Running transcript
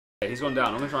he's gone down.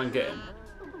 I'm going to try and get him.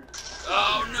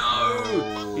 Oh,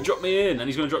 no! He dropped me in, and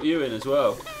he's going to drop you in as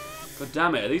well. God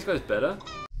damn it. Are these guys better?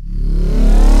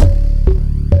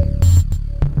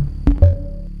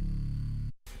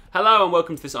 Hello and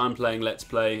welcome to this I'm Playing Let's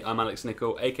Play. I'm Alex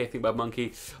Nicol, aka Think Bad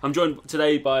Monkey. I'm joined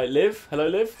today by Liv. Hello,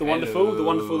 Liv. The wonderful,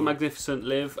 the magnificent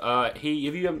Liv. Have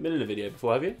you haven't been in a video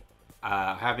before, have you?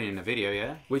 I have been in a video,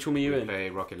 yeah. Which one were you in? We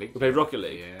played Rocket League. We played Rocket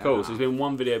League. Yeah. Cool. So there's been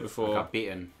one video before. I got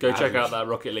beaten. Go check out that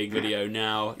Rocket League video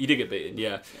now. You did get beaten,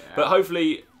 yeah. But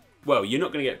hopefully, well, you're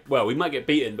not going to get. Well, we might get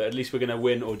beaten, but at least we're going to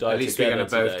win or die together. At least we're going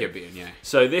to both get beaten, yeah.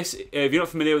 So this, if you're not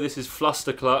familiar with this, is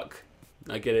Fluster Cluck.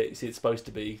 I get it. See, it's supposed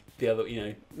to be the other, you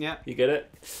know. Yeah. You get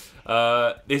it?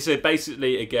 This is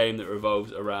basically a game that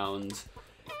revolves around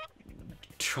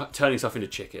turning stuff into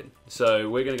chicken. So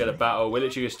we're going to get a battle. We'll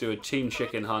literally just do a team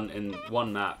chicken hunt in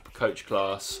one map, coach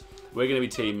class. We're going to be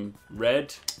team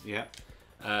red. Yeah.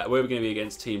 We're going to be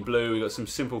against team blue. We've got some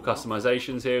simple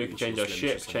customizations here. We can change our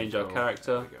ship, change our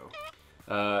character.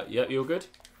 Yeah, you all good?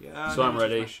 Yeah. So I'm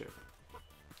ready.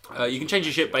 You can change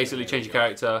your ship, basically change your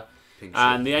character.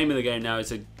 And the aim of the game now is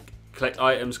to collect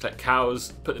items, collect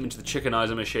cows, put them into the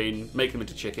chickenizer machine, make them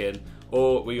into chicken,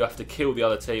 or we have to kill the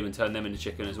other team and turn them into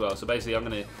chicken as well. So basically I'm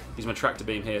going to use my tractor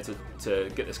beam here to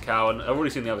get this cow, and I've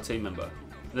already seen the other team member.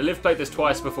 And Liv played this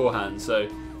twice beforehand, so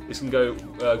this can go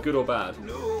good or bad.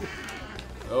 No.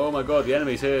 Oh my god, the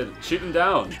enemy's here. Shoot them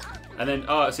down. And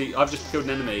then, see, I've just killed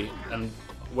an enemy, and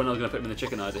when I was going to put him in the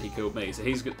chickenizer, he killed me. So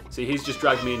he's just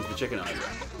dragged me into the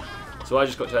chickenizer. So I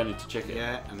just got turned into chicken.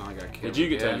 Yeah, and I got killed. Did you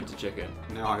get turned into chicken?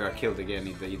 No, I got killed again.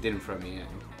 He didn't throw me in.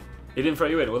 He didn't throw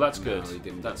you in? Well, that's good. No, he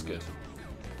didn't. That's good.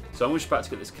 So I'm just about to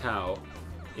get this cow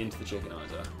into the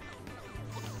chickenizer.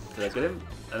 Did I get him?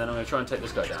 And then I'm going to try and take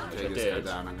this guy down, which I did. Take this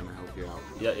guy down, I'm going to help you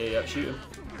out. Yeah, shoot him.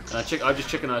 And I just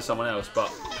chickenized someone else,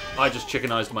 but I just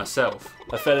chickenized myself.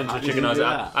 I fell into the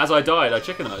chickenizer. As I died, I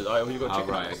chickenized. You got chickenized.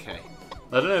 Oh, right, okay.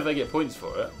 I don't know if they get points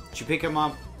for it. Did you pick him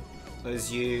up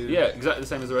as you... Yeah, exactly the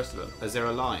same as the rest of them. As they're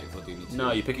alive, or do you need to...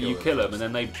 No, you kill them, and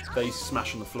then they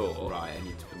smash on the floor. Right,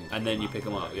 and then you pick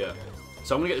them up, yeah.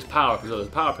 So I'm going to get this power up, because there's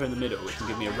a power up here in the middle, which can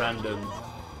give me a random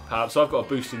power up. So I've got a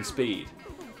boost in speed.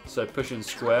 So pushing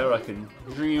square, I can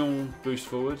boost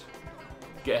forward,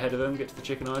 get ahead of them, get to the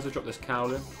chickenizer, drop this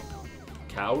cowl in.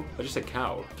 Cowl? I just said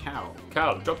cowl.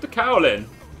 Cowl. Drop the cowl in.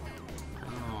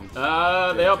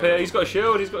 They're up here. He's got a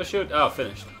shield. Oh,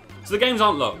 finished. So the games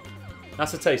aren't long.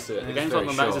 That's a taste of it. The games aren't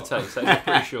long. That is a taste. That is a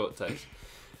pretty short taste.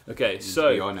 Okay,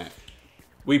 so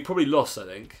we probably lost, I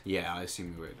think. Yeah, I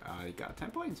assume we would. I got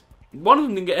 10 points. One of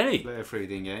them didn't get any. The three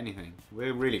didn't get anything.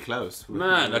 We're really close.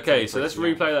 Man, okay, so let's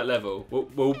replay that level.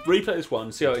 We'll replay this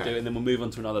one, see how we do, and then we'll move on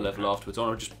to another level afterwards.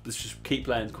 Let's just keep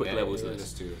playing quick levels of this.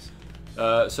 Let's do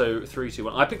this. So 3, 2,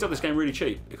 1. I picked up this game really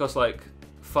cheap. It cost like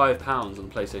 £5 on the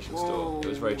PlayStation Store. It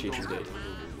was very cheap indeed.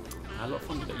 I had a lot of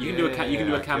fun with it. You can do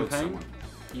a campaign.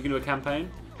 You can do a campaign,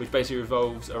 which basically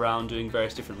revolves around doing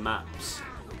various different maps.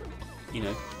 You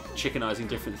know, chickenizing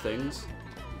different things.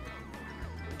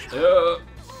 The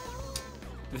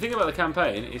thing about the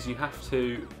campaign is you have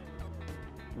to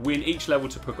win each level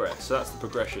to progress. So that's the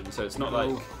progression. So it's not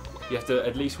like you have to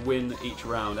at least win each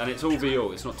round, and it's all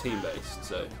VO. It's not team based.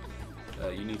 So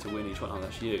you need to win each one. Oh,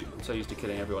 that's you. I'm so used to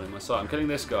killing everyone in my sight. I'm killing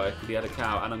this guy because he had a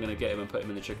cow, and I'm going to get him and put him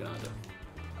in the chickenizer.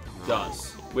 Done.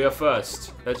 We are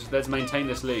first. Let's maintain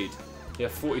this lead. You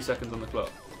have 40 seconds on the clock.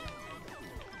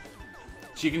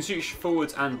 So you can shoot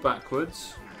forwards and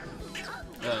backwards.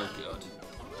 Oh god.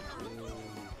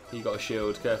 He got a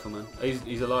shield. Careful, man.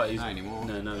 He's alive. Not anymore.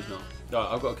 No, he's not.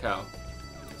 Right, I've got a cow.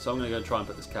 So I'm going to go try and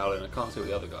put this cow in. I can't see what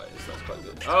the other guy is. That's quite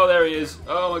good. Oh, there he is.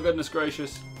 Oh my goodness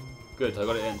gracious. Good, I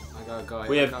got it in. I got a guy.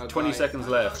 We have 20 seconds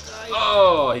left.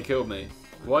 Oh, he killed me.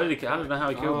 Why did he? I don't know how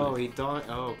he killed me. Oh, he died.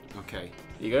 Oh, okay.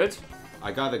 You good?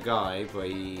 I got the guy, but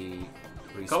he...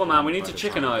 Come on, man. We need to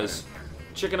chickenize.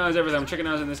 Chickenize everything. I'm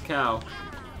chickenizing this cow.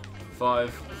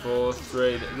 5, 4,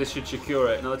 3. This should secure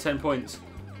it. Another 10 points.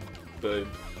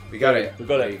 Boom. We got it. We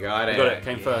got it. We got it. We got it.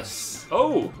 Came first.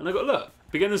 Oh, and I got, look.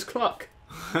 Beginner's Cluck.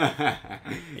 You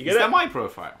get Is that my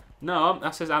profile? No,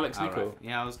 that says Alex Nicol. Right.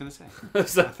 Yeah, I was going to say.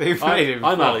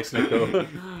 I'm Alex Nicol.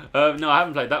 No, I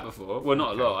haven't played that before. Well,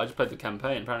 not a lot. I just played the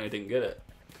campaign. Apparently I didn't get it.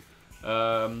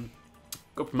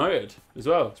 Got promoted as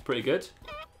well. It's pretty good.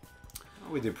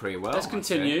 Oh, we did pretty well. Let's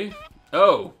continue.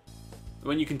 Oh,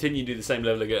 when you continue, do the same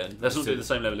level again. Let's not do the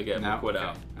same level again. We'll quit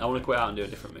out. I want to quit out and do a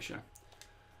different mission.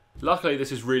 Luckily,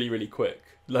 this is really, really quick.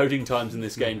 Loading times in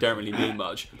this game don't really mean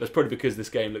much. That's probably because this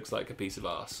game looks like a piece of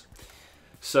arse.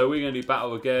 So we're going to do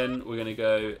battle again. We're going to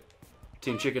go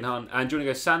Team Chicken Hunt. And do you want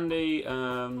to go Sandy?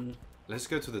 Let's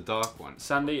go to the dark one.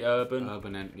 Sandy, urban.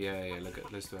 Urban and yeah.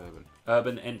 Let's do urban.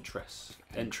 Urban entries.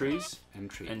 Entries.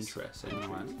 Entress.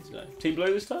 No. Team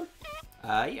blue this time?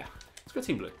 Yeah. Let's go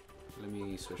team blue. Let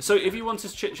me switch. So if you want to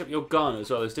switch up your gun as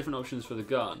well, there's different options for the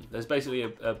gun. There's basically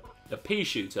a pea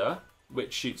shooter,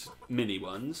 which shoots mini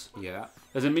ones. Yeah.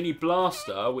 There's a mini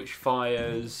blaster, which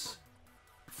fires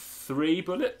 3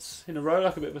 bullets in a row,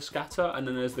 like a bit of a scatter. And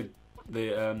then there's the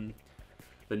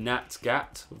Nat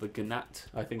Gat, or the Gnat.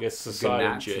 I think it's a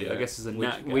silent G. Yeah. I guess it's a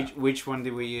Nat Gat. Which one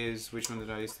did we use? Which one did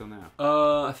I use till now?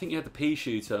 I think you had the pea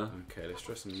shooter. Okay, let's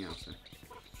try something else then.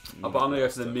 But I'm going to go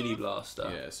for the mini blaster.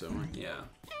 Yeah, so Yeah.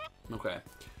 Okay.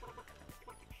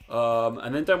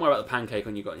 And then don't worry about the pancake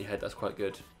on you got in your head. That's quite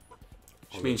good.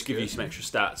 Which means give you some extra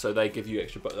stats. So they give you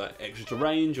extra to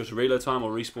range, or to reload time,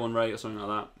 or respawn rate, or something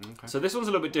like that. Okay. So this one's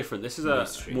a little bit different. This is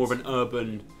more of an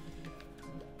urban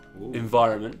Ooh.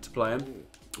 environment to play in.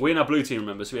 We're in our blue team,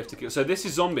 remember? So we have to kill. So this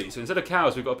is zombies. So instead of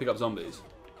cows, we've got to pick up zombies.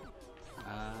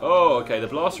 Oh, okay. The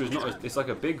blaster is not. It's like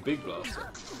a big blaster.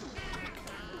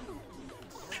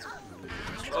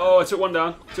 Oh, I took one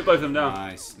down. Took both of them down.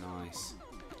 Nice.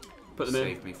 Put them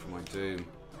in. Save me from my doom.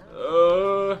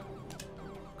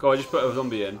 God, I just put a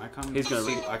zombie in. I can't. He's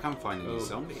gonna. I can't find any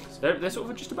zombies. They're sort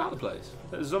of just about the place.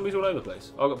 There's zombies all over the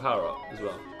place. I've got power up as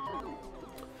well.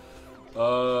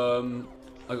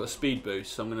 I got a speed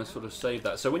boost, so I'm gonna sort of save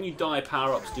that. So when you die,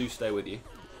 power ups do stay with you.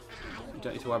 You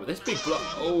don't need to worry about this big block.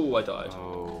 Oh, I died.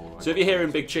 Oh. So if you're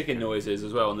hearing big chicken noises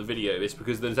as well on the video, it's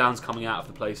because the sound's coming out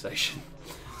of the PlayStation.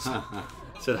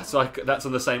 So that's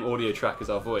on the same audio track as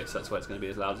our voice. That's why it's going to be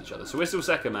as loud as each other. So we're still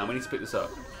second, man. We need to pick this up.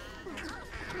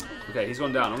 Okay, he's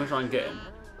gone down. I'm going to try and get him.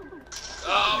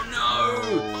 Oh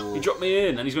no! He dropped me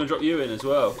in, and he's going to drop you in as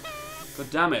well. God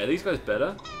damn it! Are these guys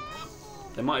better?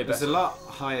 They might be better. There's a lot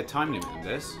higher time limit than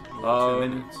this. 2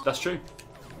 minutes. That's true.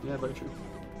 Yeah, very true.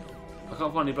 I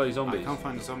can't find any bloody zombies. I can't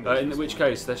find the zombies. In which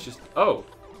case, let's just. Oh,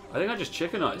 I think I just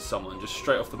chickenized someone just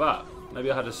straight off the bat. Maybe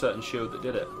I had a certain shield that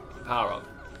did it. Power up.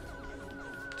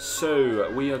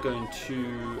 So we are going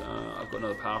to. I've got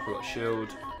another power up. I've got a shield.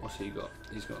 What's he got?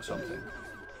 He's got something.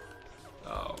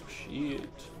 Oh shit!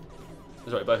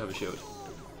 That's right. Both have a shield.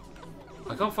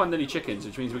 I can't find any chickens,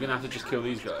 which means we're gonna have to just kill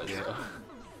these guys. Yeah. So.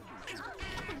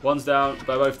 One's down.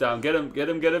 They're both down. Get him! Get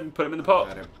him! Get him! Put him in the pot. I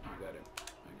got him.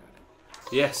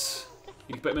 Yes.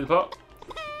 You can put him in the pot.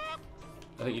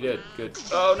 I think you did. Good.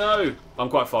 Oh no! I'm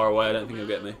quite far away. I don't think he'll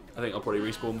get me. I think I'll probably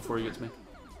respawn before he gets me.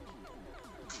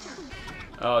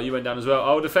 Oh, you went down as well.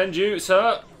 I'll defend you,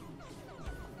 sir.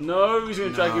 No, he's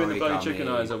going to drag you in the bloody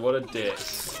chickenizer. What a dick.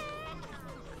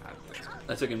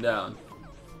 I took him down.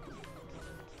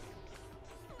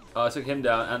 Oh, I took him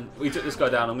down, and we took this guy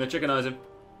down. I'm going to chickenize him.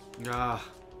 Ah.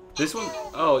 This one...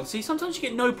 Oh, see, sometimes you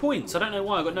get no points. I don't know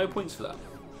why. I got no points for that.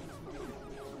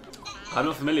 I'm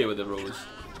not familiar with the rules.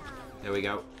 There we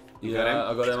go. You got him?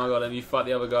 I got him. You fight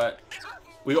the other guy.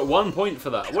 We got 1 point for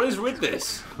that. What is with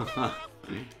this?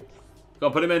 Go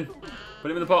on, put him in.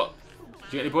 Put him in the pot. Did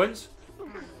you get any points?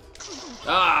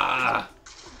 Ah!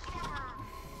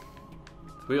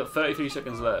 We got 33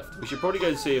 seconds left. We should probably go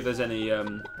and see if there's any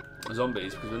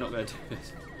zombies, because we're not going to do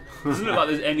this. Doesn't look like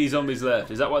there's any zombies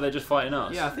left. Is that why they're just fighting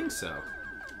us? Yeah, I think so.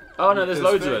 Oh no, there's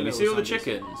loads of them. You see all the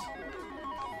chickens?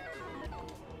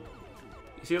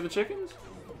 You see all the chickens?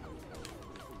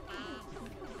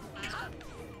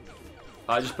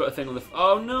 I just put a thing on the...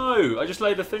 Oh no! I just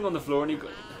laid a thing on the floor and he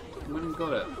got... When he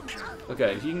got it.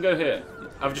 Okay, you can go here.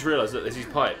 I've just realised that there's these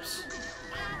pipes.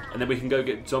 And then we can go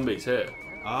get zombies here.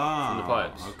 Ah, from the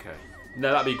pipes. Okay.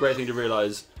 Now that'd be a great thing to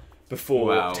realise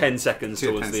before 10 seconds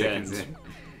towards the end.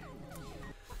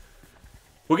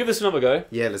 We'll give this another go.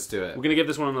 Yeah, let's do it. We're going to give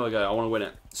this one another go. I want to win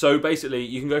it. So basically,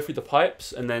 you can go through the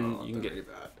pipes and then you can get... Really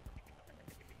bad.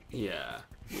 Yeah.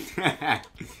 Yeah.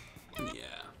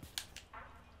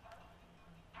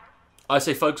 I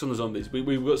say focus on the zombies.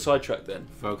 We got sidetracked then.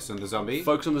 Focus on the zombie?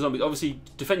 Focus on the zombies. Obviously,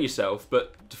 defend yourself,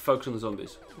 but focus on the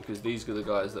zombies. Because these are the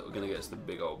guys that are going to get us the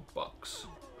big old bucks.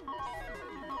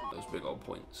 Those big old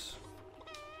points.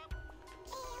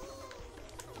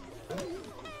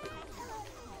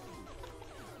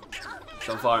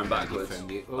 So I'm firing backwards.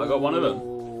 I got one of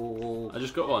them. I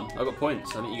just got one. I got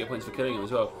points. I think you get points for killing him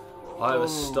as well. I have a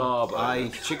star. I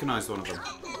chickenized one of them.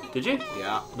 Did you?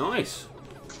 Yeah. Nice.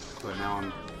 But now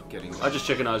I'm getting... I just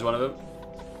chickenized one of them.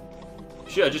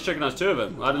 Shit, I just chickenized 2 of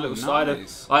them. I had a little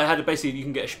nice. I had basically, you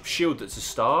can get a shield that's a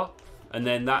star, and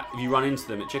then that, if you run into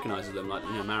them, it chickenizes them, like,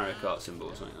 you know, Mario Kart symbol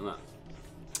or something like that.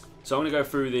 So I'm going to go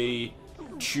through the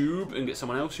tube and get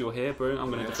someone else. You're here, bro.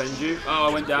 I'm going to defend you. Oh,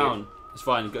 I went down. It's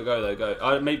fine. Go though. Go.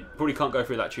 I probably can't go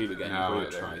through that tube again. No, I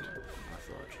tried. I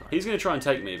thought I tried. He's going to try and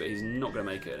take me, but he's not going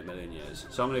to make it in a million years.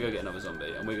 So I'm going to go get another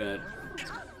zombie, and we're going to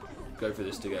go through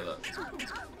this together.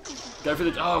 Go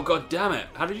through the... Oh, god damn it.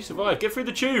 How did you survive? Get through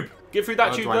the tube. Get through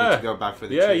that tube do I there. need to go back through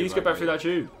the yeah, tube? you need to get back through that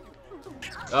tube.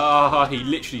 Ah, he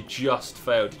literally just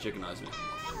failed to chickenize me.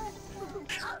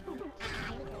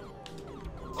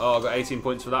 Oh, I got 18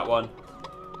 points for that one.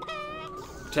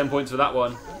 10 points for that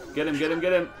one. Get him, get him,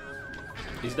 get him.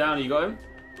 He's down. You got him?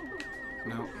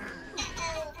 No.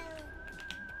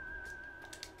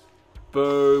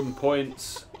 Boom.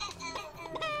 Points.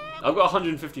 I've got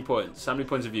 150 points. How many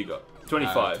points have you got?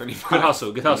 25. 25. Good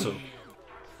hustle, good hustle.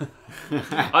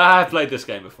 I have played this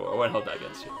game before. I won't hold that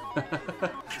against you.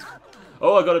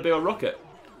 Oh, I got a big old rocket.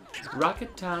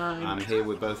 Rocket time. I'm here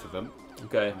with both of them.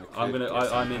 Okay, I'm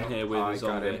in here with a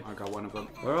zombie. I got one of them.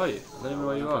 Where are you? I don't know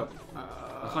where you are.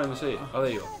 I can't even see it. Oh,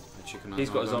 there you are. He's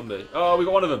got a zombie. Oh, we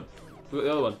got one of them. We got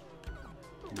the other one.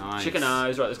 Nice. Chicken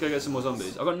eyes. Right, let's go get some more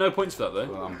zombies. I've got no points for that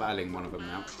though. Well, I'm battling one of them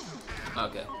now.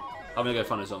 Okay. I'm gonna go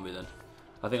find a zombie then.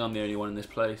 I think I'm the only one in this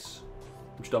place.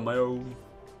 I'm just on my own.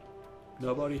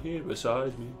 Nobody here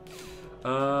besides me.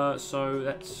 So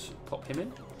let's pop him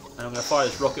in. And I'm gonna fire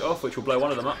this rocket off, which will blow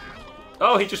one of them up.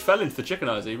 Oh, he just fell into the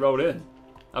chickenizer. He rolled in.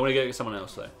 I'm gonna go get someone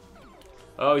else though.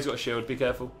 Oh, he's got a shield. Be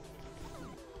careful.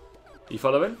 You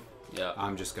following? Yeah.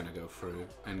 I'm just gonna go through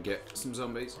and get some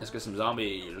zombies. Let's get some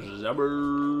zombies.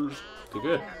 Zombies.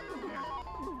 Good.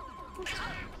 I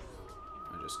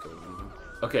just killed one of them.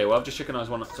 Okay, well I've just chickenized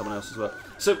someone else as well.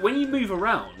 So when you move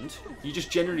around, you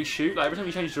just generally shoot. Like every time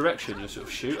you change direction, you sort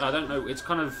of shoot. I don't know. It's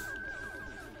kind of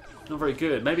not very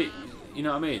good. Maybe you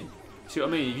know what I mean. See what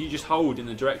I mean? If you just hold in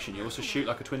the direction, you also shoot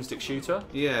like a twin stick shooter.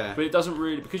 Yeah. But it doesn't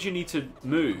really, because you need to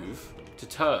move to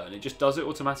turn. It just does it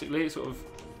automatically. It's sort of.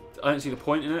 I don't see the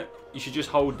point in it. You should just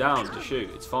hold down to shoot.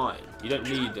 It's fine. You don't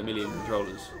need a million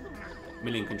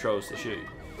controls to shoot.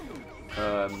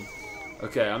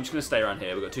 Okay, I'm just going to stay around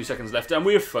here. We've got 2 seconds left, and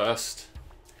we're first.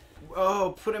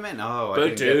 Oh, put him in. Oh,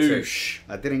 Badoosh.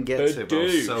 I didn't get to. But I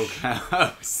was so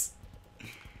close.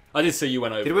 I did see you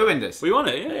went over. Did we win this? We won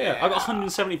it, yeah. I got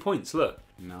 170 points, look.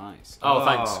 Nice. Oh,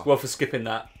 thanks. Well, for skipping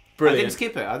that. Brilliant. I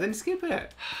didn't skip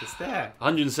it. It's there.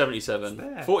 177. It's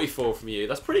there. 44 from you.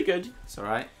 That's pretty good. It's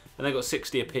alright. And they got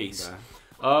 60 apiece.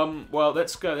 Okay. Well,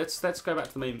 let's go back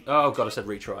to the main... Oh, God, I said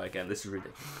retry again. This is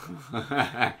ridiculous.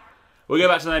 We'll go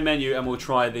back to the main menu and we'll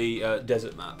try the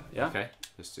desert map, yeah? Okay,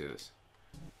 let's do this.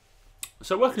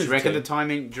 So working Do you reckon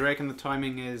the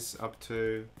timing is up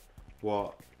to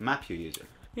what map you're using?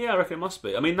 Yeah, I reckon it must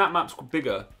be. I mean, that map's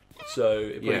bigger, so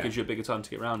it probably gives you a bigger time to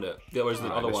get around it. Yeah, whereas the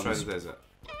other ones... Let's try the desert.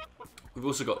 We've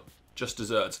also got just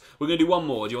desserts. We're going to do one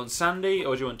more. Do you want Sandy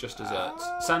or do you want just desserts?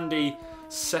 Sandy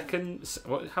second...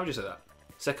 How would you say that?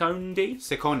 Secondi?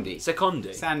 Secondi.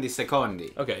 Secondi. Sandy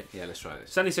Secondi. Okay. Yeah, let's try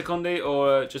this. Sandy Secondi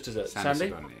or just desserts?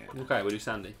 Sandy? Secondi, yeah. Okay, we'll do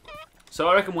Sandy. So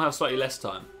I reckon we'll have slightly less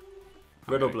time.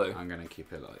 Red or blue? I'm going to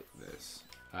keep it like this.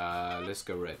 Let's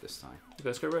go red this time. Okay,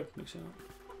 let's go red. Mix it up.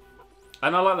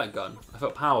 And I like that gun. I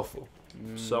felt powerful.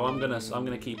 So I'm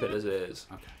gonna keep it as it is.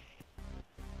 Okay.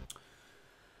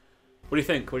 What do you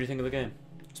think? What do you think of the game?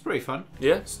 It's pretty fun.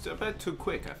 Yeah? It's a bit too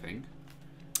quick, I think.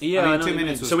 Yeah, I mean, I know 2 what you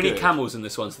minutes mean. was So we need good. camels in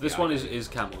this one. So this Yeah, one okay. is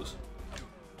camels.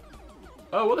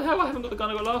 Oh, what the hell? I haven't got the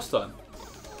gun I got last time.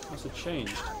 Must have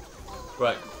changed.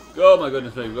 Right. Oh my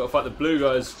goodness me. We've got to fight the blue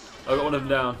guys. I got one of them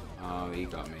down. Oh, he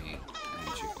got me. And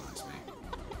he chickenized me.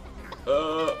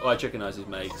 I chickenized his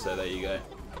mate, so there you go.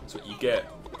 That's what you get.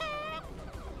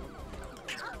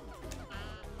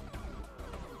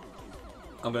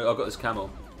 I've got this camel.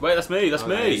 Wait, that's me. That's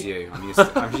me. That is you. I'm used to,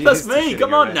 That's me.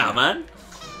 Come on now, man.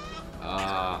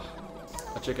 Ah.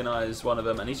 I chickenized one of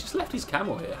them, and he's just left his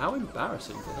camel here. How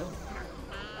embarrassing for him.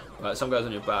 Right, some guy's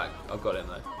on your back. I've got him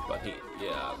though, but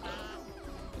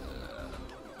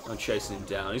I'm chasing him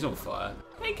down. He's on fire.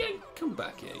 Hey, come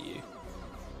back here, you.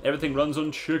 Everything runs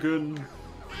on chicken.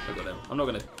 I got him. I'm not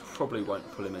gonna. Probably won't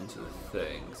pull him into the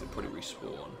thing because it'll probably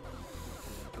respawn.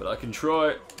 But I can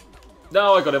try.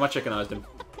 No, I got him. I chickenized him.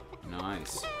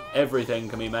 Nice. Everything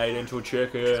can be made into a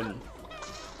chicken.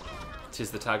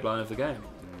 Tis the tagline of the game.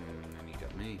 And he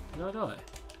got me. Did I die?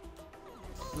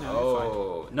 No,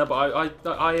 Oh no, but I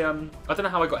don't know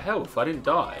how I got health. I didn't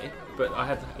die, but I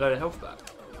had a load of health back.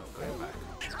 go back.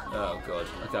 Oh god.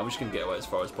 Okay, I'm just gonna get away as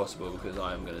far as possible because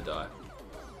I am gonna die.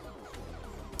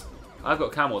 I've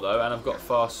got camel though, and I've got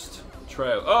fast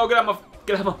trail. Oh, get out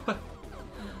my.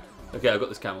 Okay, I've got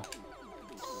this camel.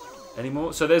 Any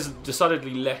more? So there's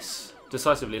decidedly less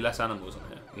animals on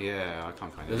here. Yeah, I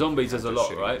can't find The any. zombies there's a I'm lot,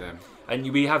 shooting right? at them.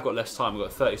 And we have got less time. We've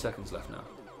got 30 seconds left now.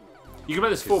 You can play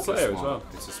this It's a 4-player as small- well.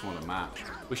 It's a smaller map.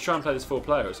 We should try and play this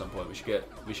 4-player at some point. We should get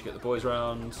the boys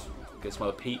round, get some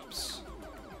other peeps.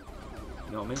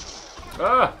 You know what I mean?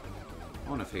 Ah! I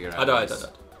want to figure out. I died. These,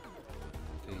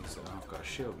 I've got a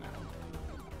shield now.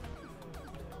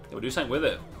 Yeah, we'll do something with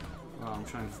it. Well, I'm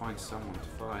trying to find someone to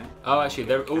fight. Oh, actually,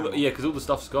 they're all because all the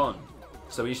stuff's gone.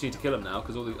 So we just need to kill them now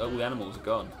because all the animals are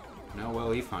gone. No,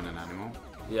 well, he found an animal.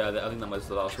 Yeah, I think that was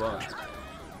the last one.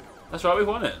 That's right, we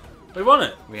won it. We won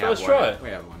it. First try. We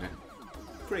have won it.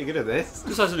 Pretty good at this.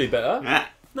 Decisively better.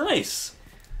 Nice.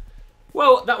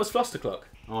 Well, that was Fluster Cluck.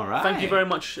 All right. Thank you very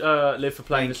much, Liv, for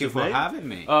playing this with me. Thank you for having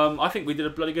me. I think we did a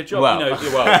bloody good job. Well,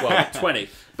 you know, well, 20.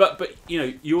 But you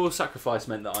know, your sacrifice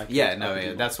meant that I could. Yeah,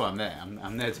 no, that's why I'm there.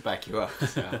 I'm there to back you up.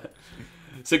 So.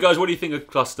 So guys, what do you think of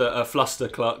Fluster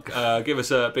Cluck? Give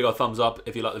us a big old thumbs up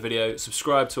if you like the video.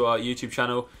 Subscribe to our YouTube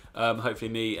channel. Hopefully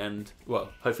me and, well,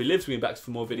 hopefully Liv's will be back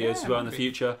for more videos as well in the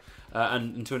future.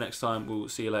 And until next time, we'll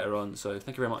see you later on. So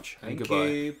thank you very much and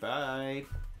goodbye. Thank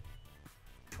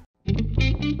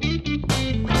you. Bye.